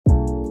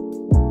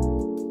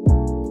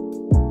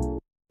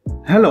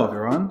Hello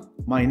everyone,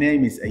 my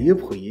name is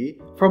Ayoub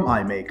from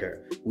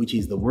iMakr, which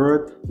is the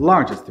world's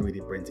largest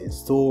 3D printing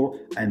store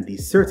and the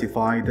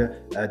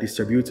certified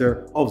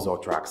distributor of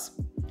Zortrax.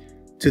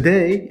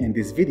 Today, in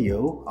this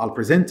video, I'll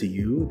present to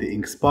you the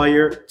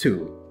Inkspire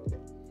 2,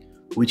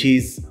 which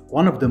is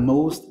one of the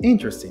most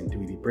interesting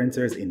 3D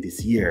printers in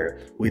this year,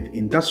 with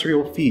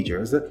industrial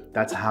features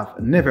that have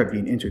never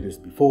been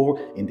introduced before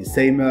in the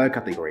same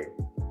category.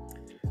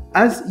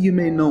 As you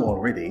may know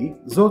already,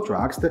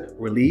 Zortrax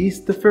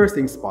released the first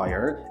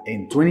Inkspire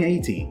in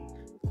 2018.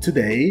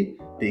 Today,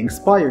 the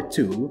Inkspire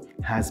 2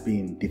 has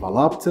been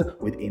developed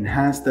with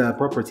enhanced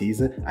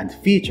properties and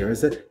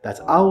features that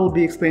I will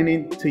be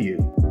explaining to you.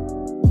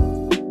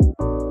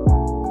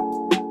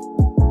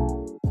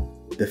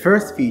 The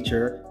first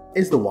feature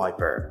is the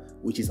wiper,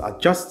 which is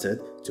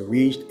adjusted to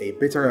reach a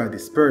better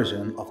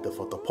dispersion of the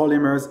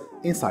photopolymers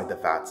inside the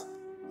vat.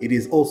 It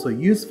is also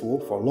useful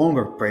for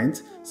longer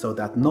print so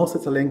that no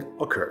settling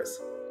occurs.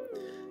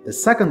 The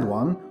second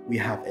one, we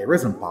have a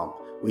resin pump,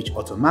 which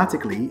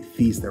automatically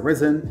feeds the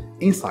resin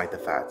inside the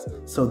vat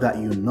so that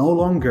you no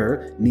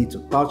longer need to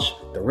touch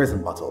the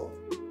resin bottle.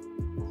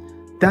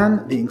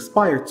 Then the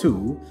Inkspire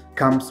 2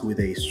 comes with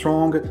a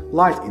strong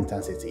light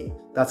intensity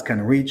that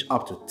can reach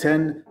up to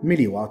 10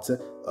 milliwatts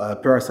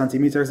per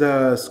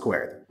centimeter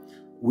squared,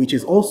 which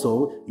is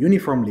also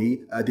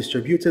uniformly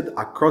distributed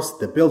across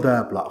the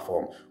builder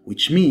platform,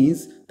 which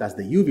means that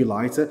the UV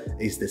light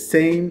is the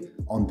same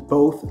on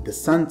both the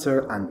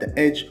center and the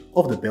edge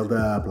of the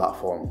builder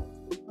platform.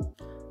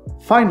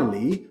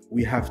 Finally,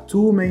 we have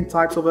two main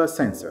types of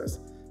sensors.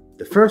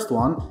 The first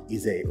one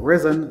is a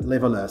resin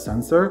level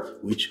sensor,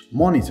 which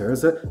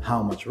monitors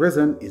how much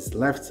resin is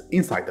left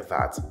inside the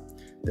vat.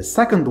 The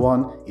second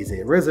one is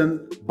a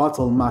resin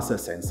bottle mass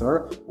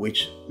sensor,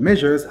 which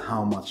measures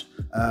how much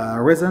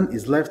resin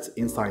is left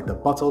inside the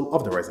bottle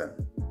of the resin.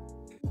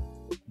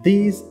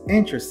 These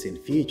interesting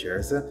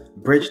features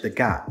bridge the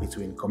gap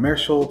between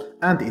commercial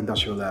and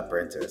industrial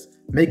printers,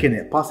 making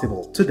it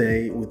possible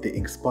today with the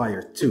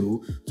Inkspire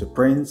 2 to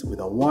print with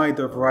a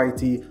wider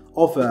variety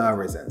of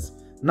resins.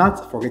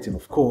 Not forgetting,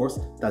 of course,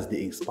 that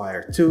the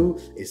Inkspire 2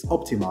 is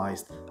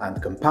optimized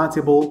and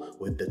compatible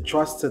with the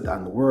trusted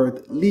and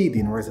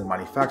world-leading resin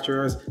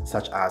manufacturers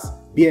such as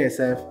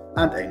BASF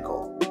and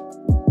Henkel.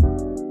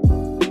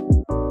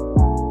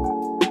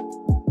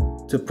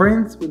 To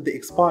print with the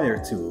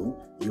Inkspire 2,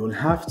 you will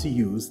have to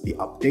use the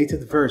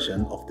updated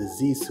version of the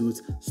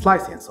Z-Suite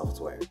slicing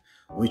software,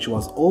 which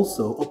was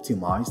also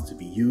optimized to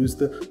be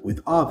used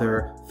with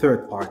other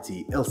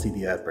third-party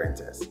LCD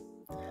printers.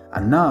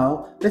 And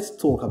now, let's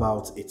talk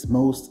about its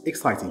most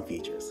exciting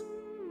features.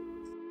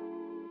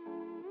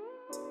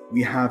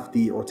 We have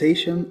the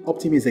rotation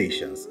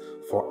optimizations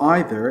for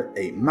either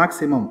a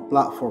maximum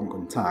platform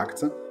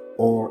contact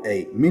or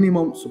a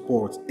minimum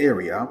support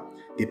area,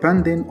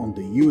 depending on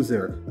the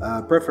user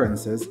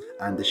preferences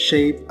and the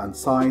shape and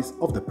size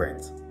of the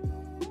print.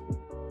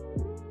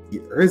 The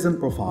resin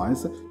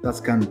profiles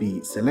that can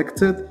be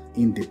selected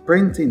in the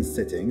printing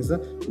settings,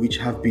 which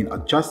have been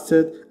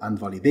adjusted and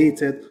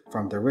validated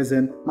from the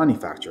resin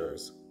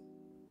manufacturers.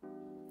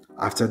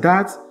 After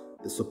that,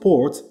 the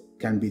support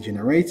can be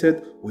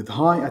generated with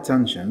high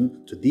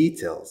attention to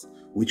details,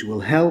 which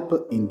will help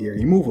in the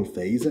removal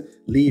phase,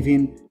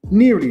 leaving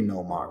nearly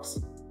no marks.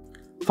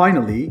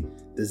 Finally,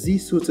 the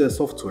Z-Suite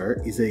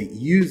software is a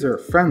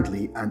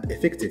user-friendly and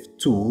effective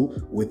tool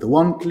with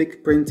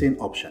one-click printing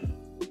option.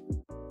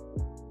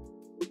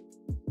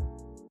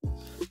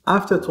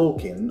 After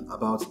talking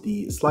about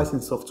the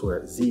slicing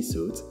software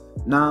Z-Suite,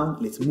 now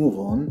let's move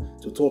on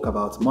to talk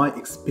about my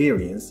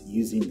experience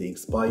using the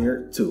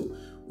Inkspire 2,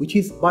 which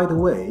is, by the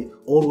way,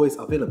 always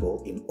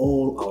available in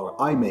all our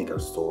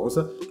iMakr stores.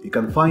 You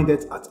can find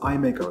it at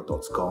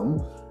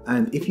iMakr.com,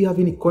 and if you have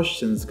any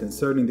questions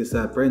concerning this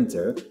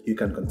printer, you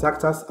can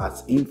contact us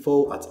at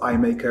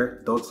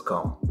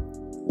info@imakr.com.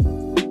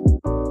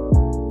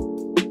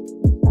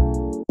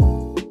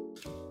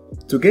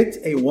 To get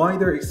a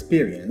wider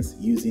experience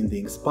using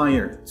the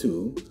Inkspire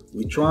 2,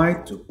 we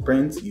tried to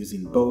print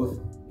using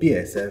both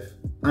BASF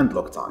and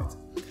Loctite.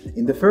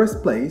 In the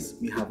first place,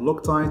 we have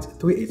Loctite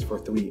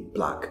 3843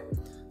 Black.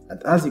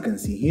 And as you can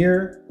see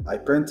here, I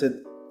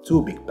printed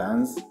two big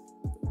pans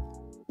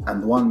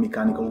and one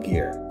mechanical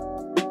gear.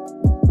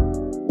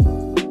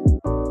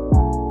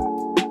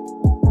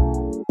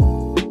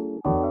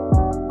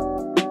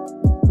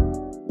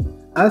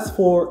 As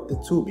for the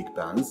two big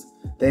pans,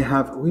 they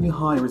have really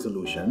high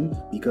resolution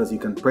because you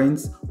can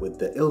print with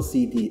the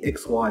LCD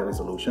XY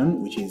resolution,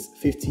 which is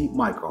 50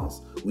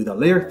 microns, with a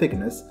layer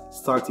thickness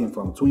starting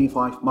from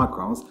 25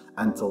 microns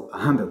until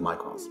 100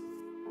 microns.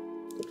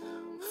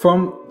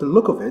 From the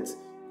look of it,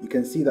 you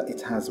can see that it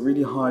has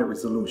really high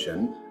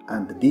resolution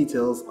and the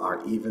details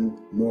are even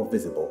more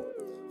visible.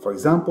 For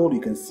example,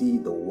 you can see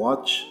the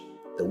watch,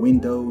 the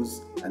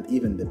windows, and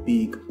even the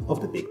peak of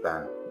the big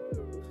pan.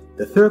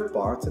 The third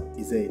part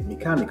is a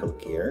mechanical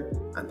gear,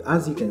 and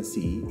as you can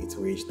see, it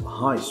reached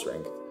high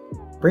strength.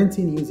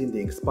 Printing using the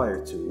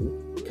Inkspire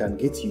 2 can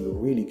get you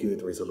really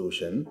good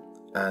resolution,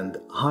 and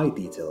high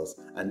details,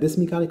 and this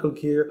mechanical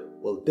gear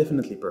will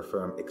definitely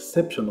perform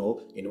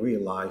exceptional in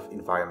real-life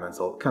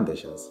environmental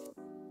conditions.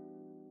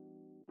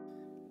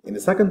 In the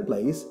second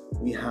place,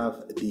 we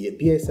have the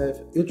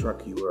BASF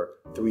UltraCure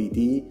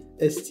 3D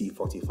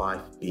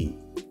ST45B.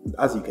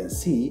 As you can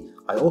see,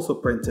 I also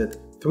printed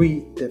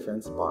 3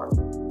 different parts.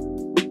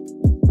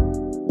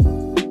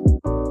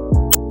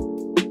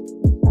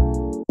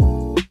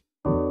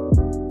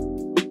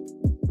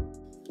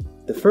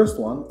 The first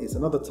one is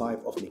another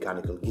type of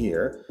mechanical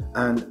gear,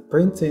 and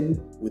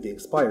printing with the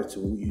Inkspire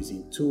tool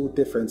using 2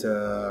 different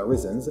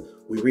resins,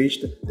 we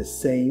reached the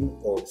same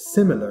or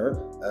similar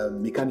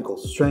mechanical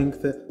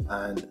strength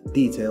and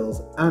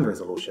details and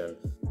resolution.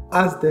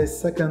 As the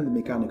second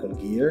mechanical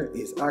gear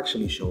is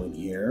actually shown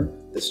here,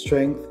 the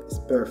strength is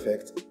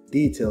perfect,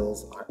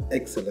 details are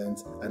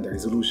excellent, and the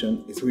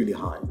resolution is really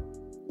high.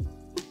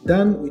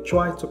 Then we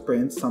try to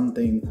print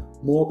something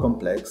more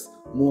complex,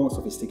 more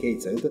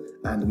sophisticated,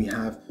 and we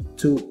have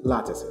 2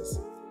 lattices.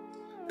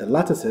 The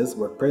lattices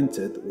were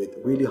printed with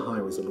really high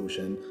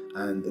resolution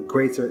and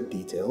greater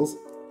details,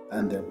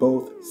 and they're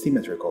both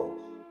symmetrical.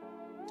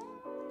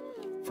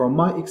 From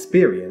my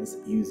experience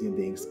using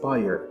the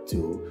Inkspire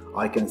tool,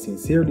 I can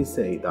sincerely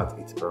say that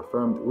it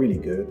performed really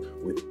good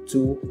with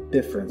 2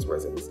 different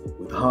resins,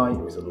 with high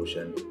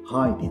resolution,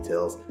 high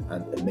details,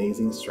 and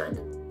amazing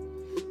strength.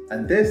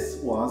 And this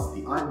was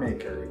the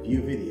iMakr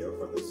review video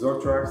for the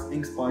Zortrax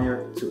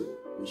Inkspire tool,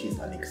 which is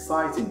an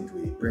exciting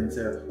 3D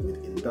printer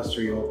with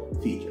industrial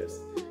features.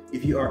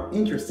 If you are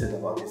interested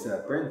about this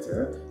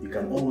printer, you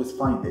can always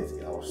find it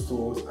in our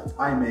stores at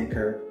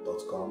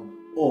iMakr.com,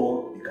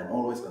 or you can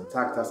always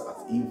contact us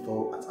at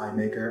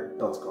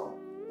info@imakr.com.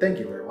 Thank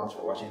you very much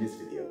for watching this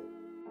video.